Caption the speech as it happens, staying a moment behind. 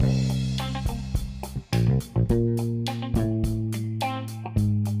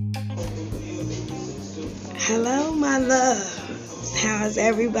loves. How's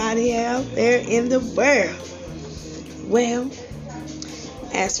everybody out there in the world? Well,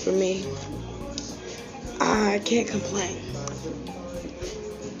 as for me, I can't complain.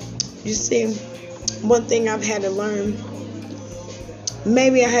 You see, one thing I've had to learn,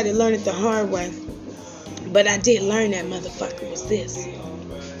 maybe I had to learn it the hard way, but I did learn that motherfucker was this.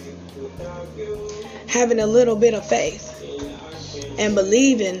 Having a little bit of faith and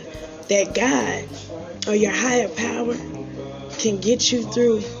believing that God or your higher power can get you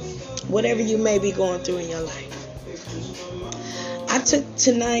through whatever you may be going through in your life. I took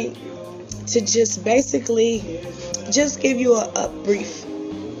tonight to just basically just give you a brief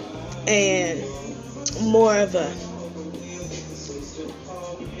and more of a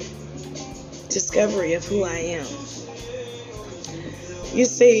discovery of who I am. You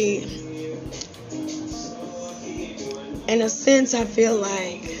see, in a sense, I feel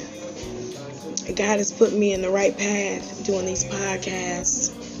like God has put me in the right path doing these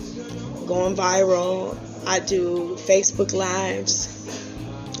podcasts, going viral. I do Facebook Lives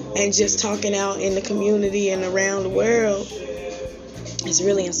and just talking out in the community and around the world. It's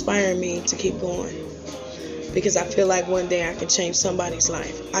really inspiring me to keep going, because I feel like one day I can change somebody's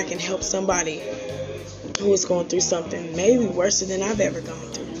life. I can help somebody who is going through something maybe worse than I've ever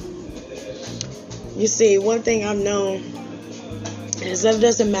gone through. You see, one thing I've known is that it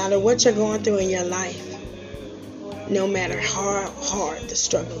doesn't matter what you're going through in your life, no matter how hard the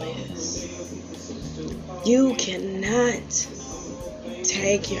struggle is, you cannot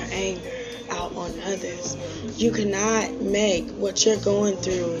take your anger out on others. You cannot make what you're going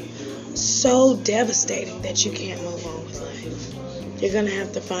through so devastating that you can't move on with life. You're going to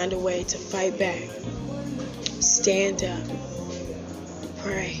have to find a way to fight back, stand up,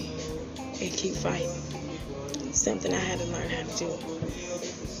 pray, and keep fighting. Something I had to learn how to do.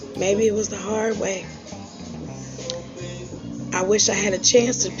 Maybe it was the hard way. I wish I had a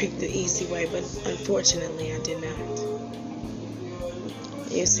chance to pick the easy way, but unfortunately I did not.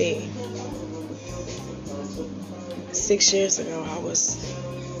 You see, 6 years ago I was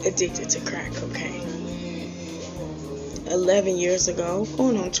addicted to crack cocaine. 11 years ago,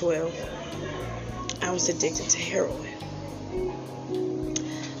 going on 12, I was addicted to heroin.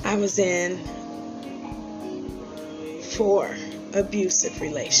 I was in 4 abusive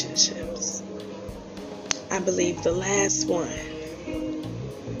relationships. I believe the last one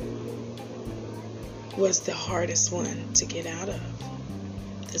was the hardest one to get out of,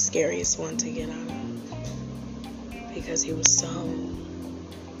 the scariest one to get out of, because he was so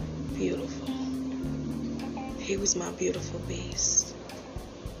beautiful. He was my beautiful beast.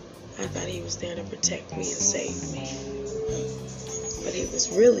 I thought he was there to protect me and save me, but he was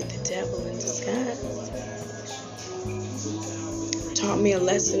really the devil in disguise. Taught me a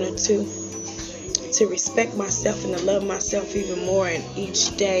lesson or two to respect myself and to love myself even more, and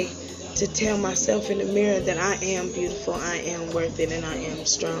each day to tell myself in the mirror that I am beautiful, I am worth it, and I am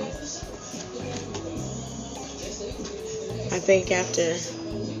strong. I think after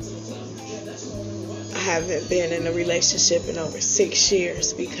I haven't been in a relationship in over 6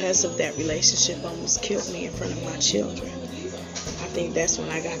 years, because of that relationship almost killed me in front of my children, I think that's when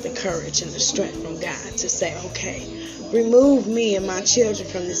I got the courage and the strength from God to say, okay, remove me and my children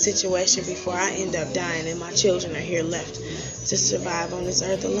from this situation before I end up dying and my children are here left to survive on this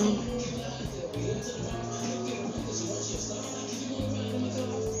earth alone.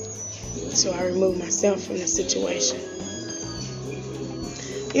 So I removed myself from the situation.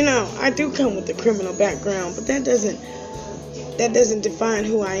 You know, I do come with a criminal background, but that doesn't define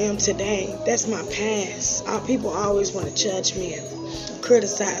who I am today. That's my past. People always want to judge me and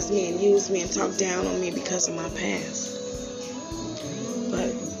criticize me and use me and talk down on me because of my past.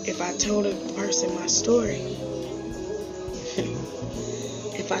 But if I told a person my story,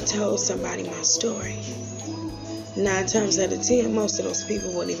 if I told somebody my story, 9 times out of 10, most of those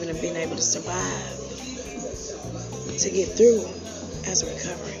people wouldn't even have been able to survive to get through as a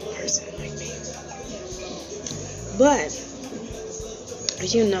recovering person like me. But,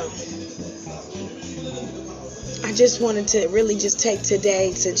 you know, I just wanted to really just take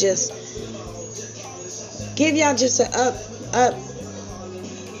today to just give y'all just an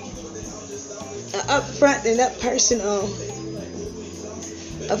upfront and up personal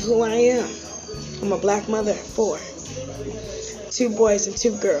of who I am. I'm a black mother of 4, 2 boys and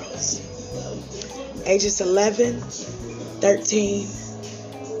 2 girls, ages 11, 13,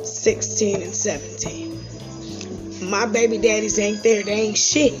 16, and 17. My baby daddies ain't there. They ain't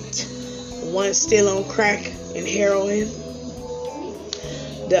shit. One's still on crack and heroin.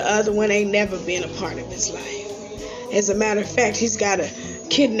 The other one ain't never been a part of his life. As a matter of fact, he's got a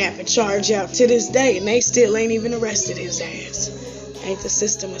kidnapping charge out to this day, and they still ain't even arrested his ass. Ain't the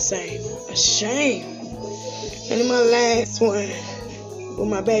system a shame? And in my last one, when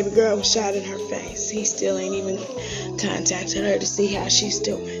my baby girl was shot in her face, he still ain't even contacted her to see how she's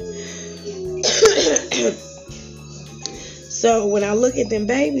doing. So when I look at them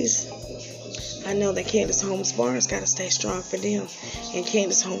babies, I know that Candace Holmes Barnes got to stay strong for them, and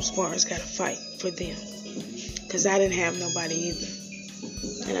Candace Holmes Barnes got to fight for them, because I didn't have nobody either,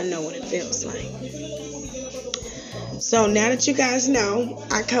 and I know what it feels like. So now that you guys know,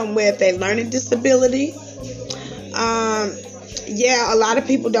 I come with a learning disability. Yeah, a lot of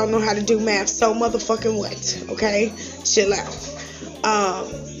people don't know how to do math, so motherfucking what, okay? Chill out.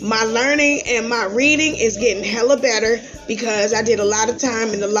 My learning and my reading is getting hella better because I did a lot of time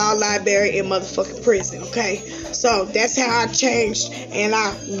in the law library in motherfucking prison, okay? So that's how I changed, and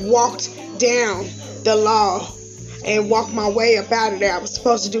I walked down the law and walked my way up out of there. I was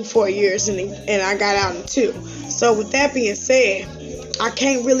supposed to do 4 years, and I got out in 2. So with that being said, I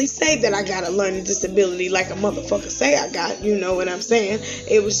can't really say that I got a learning disability like a motherfucker say I got, you know what I'm saying?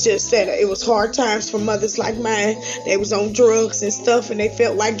 It was just that it was hard times for mothers like mine. They was on drugs and stuff, and they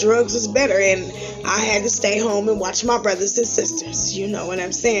felt like drugs was better, and I had to stay home and watch my brothers and sisters, you know what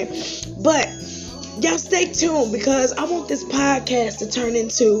I'm saying? But y'all stay tuned, because I want this podcast to turn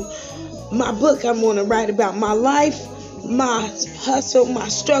into my book. I'm going to write about my life, my hustle, my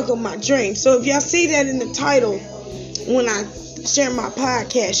struggle, my dream. So if y'all see that in the title when I share my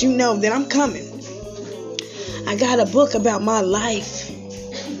podcast, you know that I'm coming. I got a book about my life,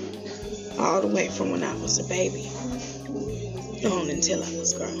 all the way from when I was a baby on until I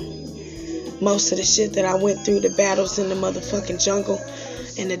was grown. Most of the shit that I went through, the battles in the motherfucking jungle,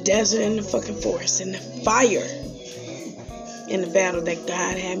 in the desert, in the fucking forest, in the fire, in the battle that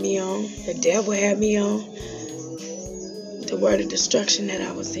God had me on, the devil had me on, the word of destruction that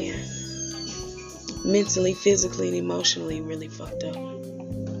I was in. Mentally, physically, and emotionally really fucked up.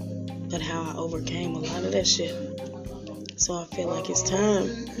 But how I overcame a lot of that shit. So I feel like it's time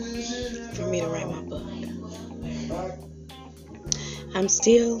for me to write my book. I'm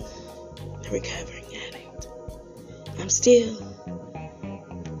still a recovering addict. I'm still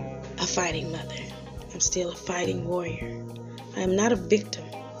a fighting mother. I'm still a fighting warrior. I am not a victim.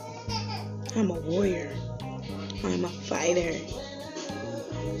 I'm a warrior. I'm a fighter.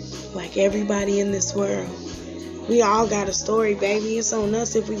 Like everybody in this world, we all got a story, baby. It's on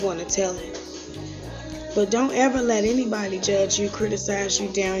us if we want to tell it. But don't ever let anybody judge you, criticize you,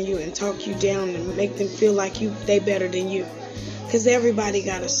 down you, and talk you down and make them feel like they better than you. Because everybody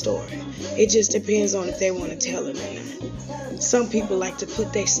got a story. It just depends on if they want to tell it or not. Some people like to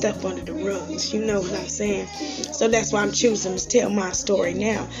put their stuff under the rugs. You know what I'm saying? So that's why I'm choosing to tell my story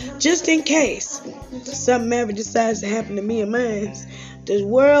now. Just in case something ever decides to happen to me and mine, the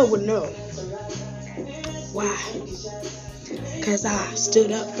world would know. Why? Because I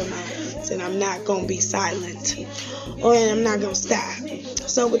stood up for mine, and I'm not going to be silent, or I'm not going to stop.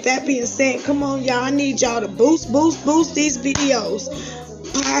 So with that being said, come on, y'all. I need y'all to boost these videos.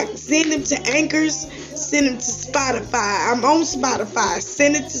 Send them to Anchors. Send them to Spotify. I'm on Spotify.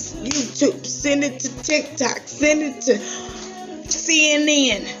 Send it to YouTube. Send it to TikTok. Send it to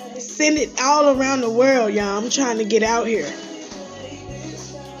CNN. Send it all around the world, y'all. I'm trying to get out here.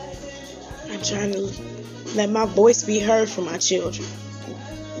 I'm trying to let my voice be heard for my children.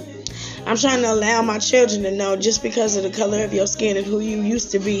 I'm trying to allow my children to know just because of the color of your skin and who you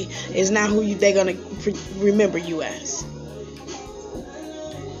used to be is not who they're going to remember you as.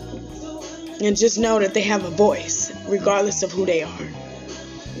 And just know that they have a voice regardless of who they are.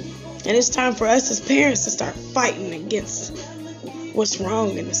 And it's time for us as parents to start fighting against what's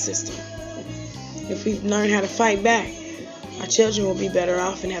wrong in the system. If we learn how to fight back, our children will be better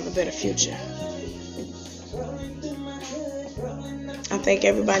off and have a better future. I thank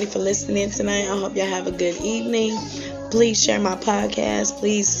everybody for listening tonight. I hope y'all have a good evening. Please share my podcast.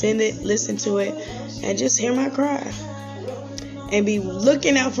 Please send it, listen to it, and just hear my cry. And be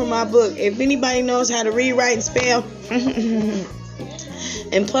looking out for my book. If anybody knows how to read, write, and spell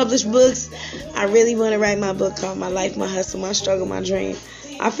and publish books, I really want to write my book called My Life, My Hustle, My Struggle, My Dream.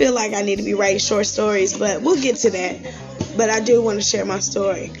 I feel like I need to be writing short stories, but we'll get to that. But I do want to share my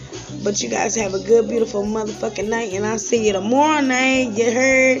story. But you guys have a good, beautiful motherfucking night, and I'll see you tomorrow night. You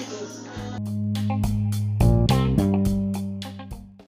heard?